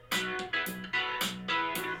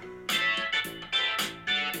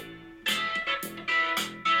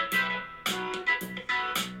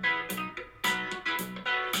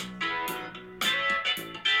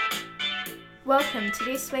Welcome to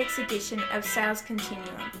this week's edition of Sales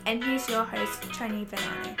Continuum, and here's your host, Tony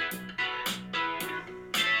Venani.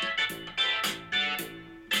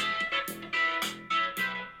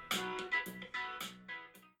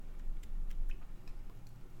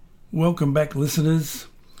 Welcome back, listeners.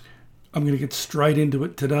 I'm going to get straight into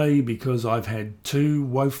it today because I've had two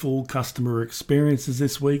woeful customer experiences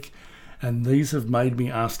this week, and these have made me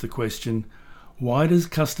ask the question, why does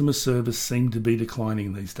customer service seem to be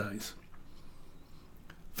declining these days?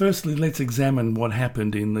 Firstly, let's examine what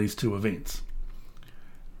happened in these two events.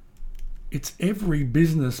 It's every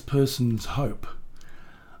business person's hope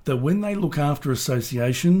that when they look after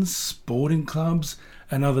associations, sporting clubs,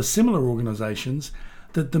 and other similar organisations,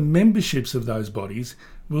 that the memberships of those bodies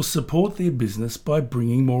will support their business by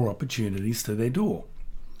bringing more opportunities to their door.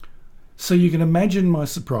 So you can imagine my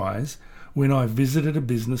surprise when I visited a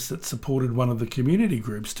business that supported one of the community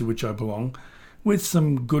groups to which I belong, with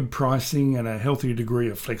some good pricing and a healthy degree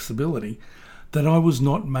of flexibility, that I was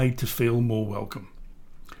not made to feel more welcome.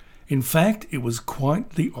 In fact, it was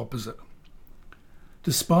quite the opposite.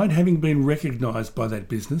 Despite having been recognised by that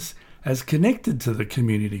business as connected to the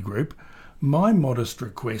community group, my modest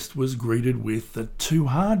request was greeted with the too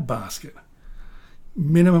hard basket.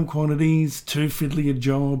 Minimum quantities, too fiddly a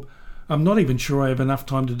job, I'm not even sure I have enough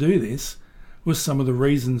time to do this, was some of the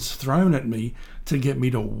reasons thrown at me to get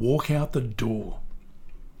me to walk out the door.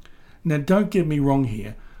 Now, don't get me wrong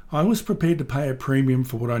here. I was prepared to pay a premium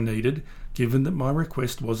for what I needed, given that my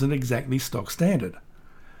request wasn't exactly stock standard.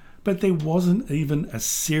 But there wasn't even a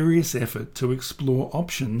serious effort to explore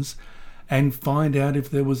options and find out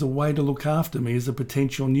if there was a way to look after me as a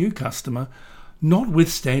potential new customer,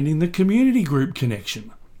 notwithstanding the community group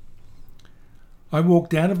connection. I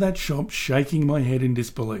walked out of that shop shaking my head in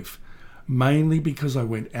disbelief, mainly because I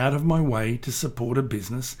went out of my way to support a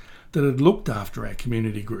business that had looked after our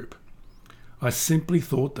community group. I simply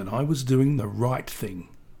thought that I was doing the right thing.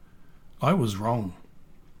 I was wrong.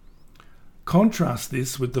 Contrast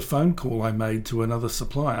this with the phone call I made to another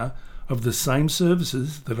supplier of the same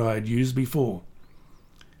services that I had used before.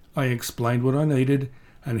 I explained what I needed,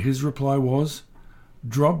 and his reply was,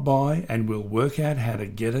 "Drop by and we'll work out how to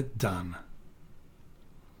get it done."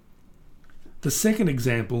 The second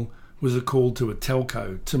example was a call to a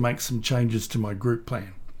telco to make some changes to my group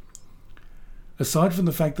plan. Aside from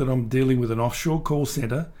the fact that I'm dealing with an offshore call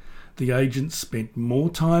centre, the agent spent more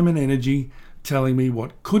time and energy telling me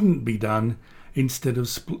what couldn't be done instead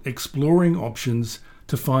of exploring options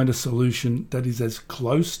to find a solution that is as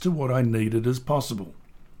close to what I needed as possible.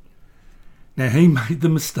 Now, he made the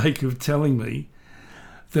mistake of telling me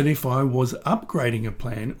that if I was upgrading a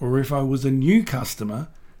plan or if I was a new customer,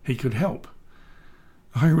 he could help.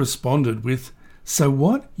 I responded with, "So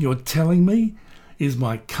what you're telling me is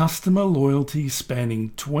my customer loyalty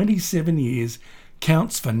spanning 27 years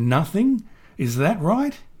counts for nothing? Is that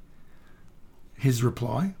right?" His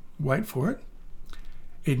reply, wait for it,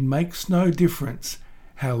 "It makes no difference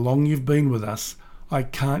how long you've been with us. I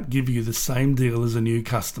can't give you the same deal as a new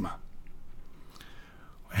customer."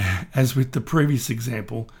 As with the previous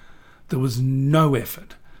example, there was no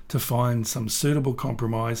effort to find some suitable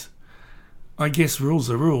compromise. I guess rules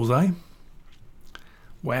are rules, eh?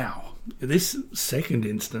 Wow, this second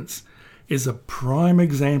instance is a prime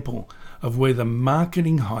example of where the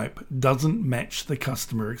marketing hype doesn't match the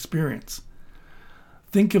customer experience.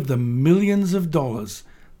 Think of the millions of dollars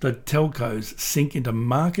that telcos sink into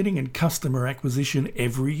marketing and customer acquisition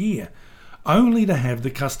every year, only to have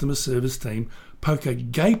the customer service team poke a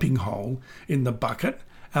gaping hole in the bucket,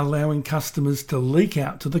 allowing customers to leak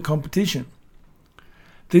out to the competition.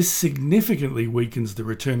 This significantly weakens the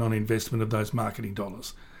return on investment of those marketing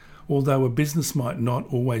dollars, although a business might not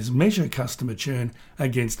always measure customer churn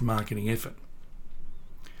against marketing effort.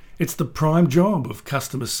 It's the prime job of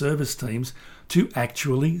customer service teams to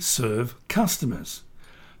actually serve customers,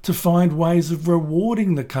 to find ways of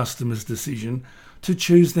rewarding the customer's decision to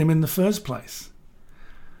choose them in the first place.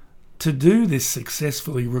 To do this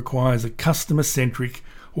successfully requires a customer-centric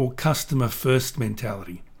or customer-first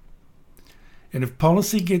mentality. And if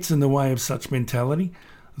policy gets in the way of such mentality,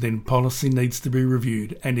 then policy needs to be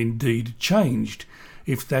reviewed and indeed changed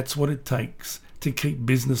if that's what it takes to keep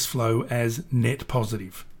business flow as net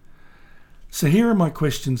positive. So here are my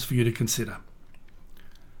questions for you to consider.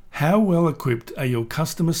 How well equipped are your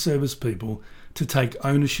customer service people to take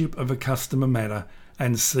ownership of a customer matter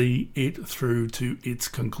and see it through to its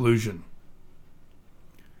conclusion?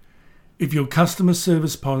 If your customer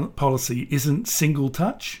service policy isn't single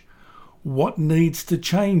touch, what needs to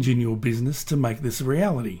change in your business to make this a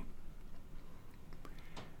reality?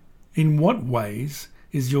 In what ways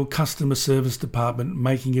Is your customer service department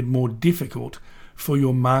making it more difficult for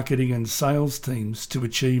your marketing and sales teams to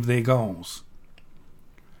achieve their goals?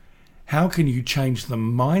 How can you change the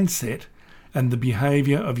mindset and the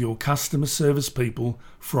behaviour of your customer service people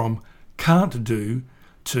from can't do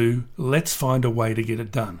to let's find a way to get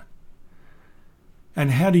it done?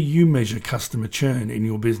 And how do you measure customer churn in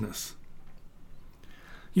your business?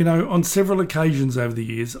 You know, on several occasions over the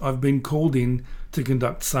years, I've been called in to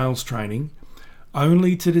conduct sales training,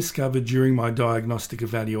 only to discover during my diagnostic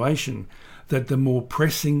evaluation that the more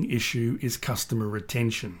pressing issue is customer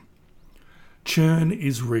retention. Churn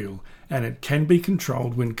is real, and it can be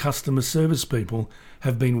controlled when customer service people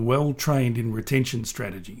have been well trained in retention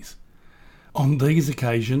strategies. On these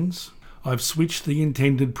occasions, I've switched the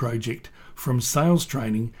intended project from sales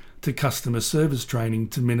training to customer service training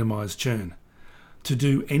to minimise churn. To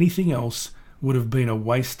do anything else would have been a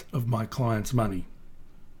waste of my clients' money.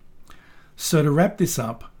 So to wrap this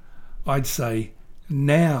up, I'd say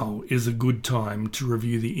now is a good time to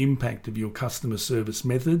review the impact of your customer service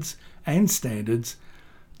methods and standards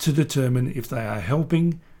to determine if they are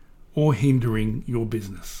helping or hindering your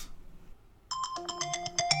business.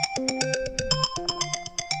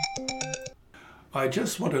 I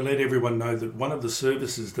just want to let everyone know that one of the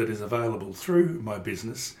services that is available through my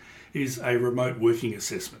business is a remote working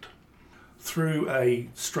assessment. Through a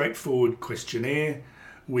straightforward questionnaire,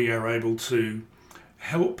 we are able to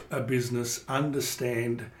help a business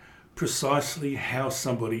understand precisely how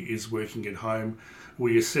somebody is working at home.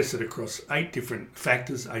 We assess it across 8 different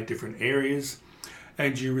factors, 8 different areas,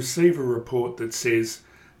 and you receive a report that says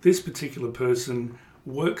this particular person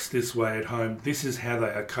works this way at home, this is how they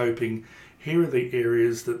are coping, here are the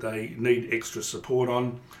areas that they need extra support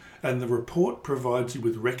on, and the report provides you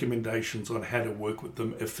with recommendations on how to work with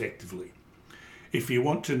them effectively. If you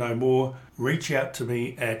want to know more, reach out to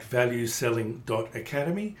me at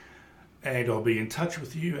valueselling.academy and I'll be in touch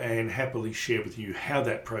with you and happily share with you how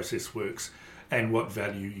that process works and what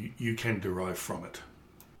value you can derive from it.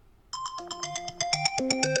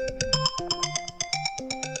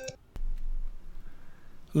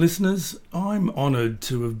 Listeners, I'm honoured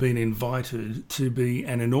to have been invited to be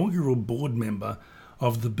an inaugural board member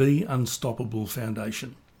of the Be Unstoppable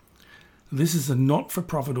Foundation. This is a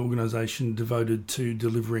not-for-profit organisation devoted to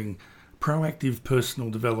delivering proactive personal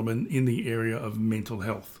development in the area of mental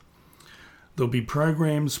health. There'll be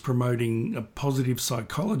programs promoting a positive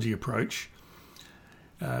psychology approach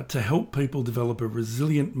to help people develop a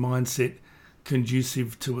resilient mindset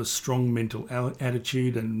conducive to a strong mental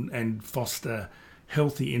attitude and foster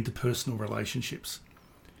healthy interpersonal relationships.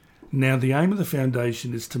 Now, the aim of the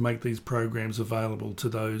foundation is to make these programs available to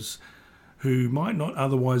those who might not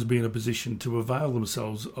otherwise be in a position to avail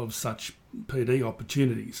themselves of such PD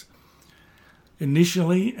opportunities.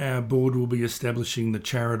 Initially, our board will be establishing the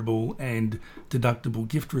charitable and deductible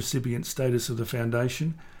gift recipient status of the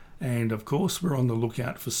foundation, and of course we're on the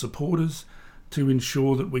lookout for supporters to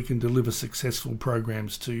ensure that we can deliver successful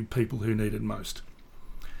programs to people who need it most.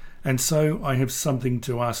 And so I have something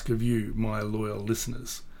to ask of you, my loyal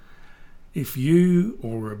listeners. If you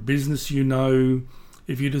or a business you know,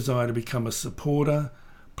 if you desire to become a supporter,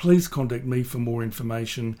 please contact me for more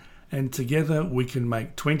information, and together we can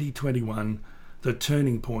make 2021 the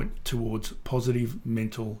turning point towards positive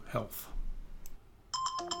mental health.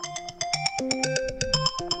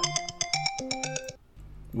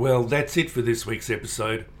 Well, that's it for this week's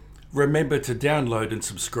episode. Remember to download and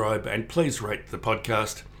subscribe, and please rate the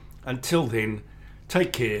podcast. Until then,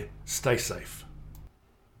 take care, stay safe.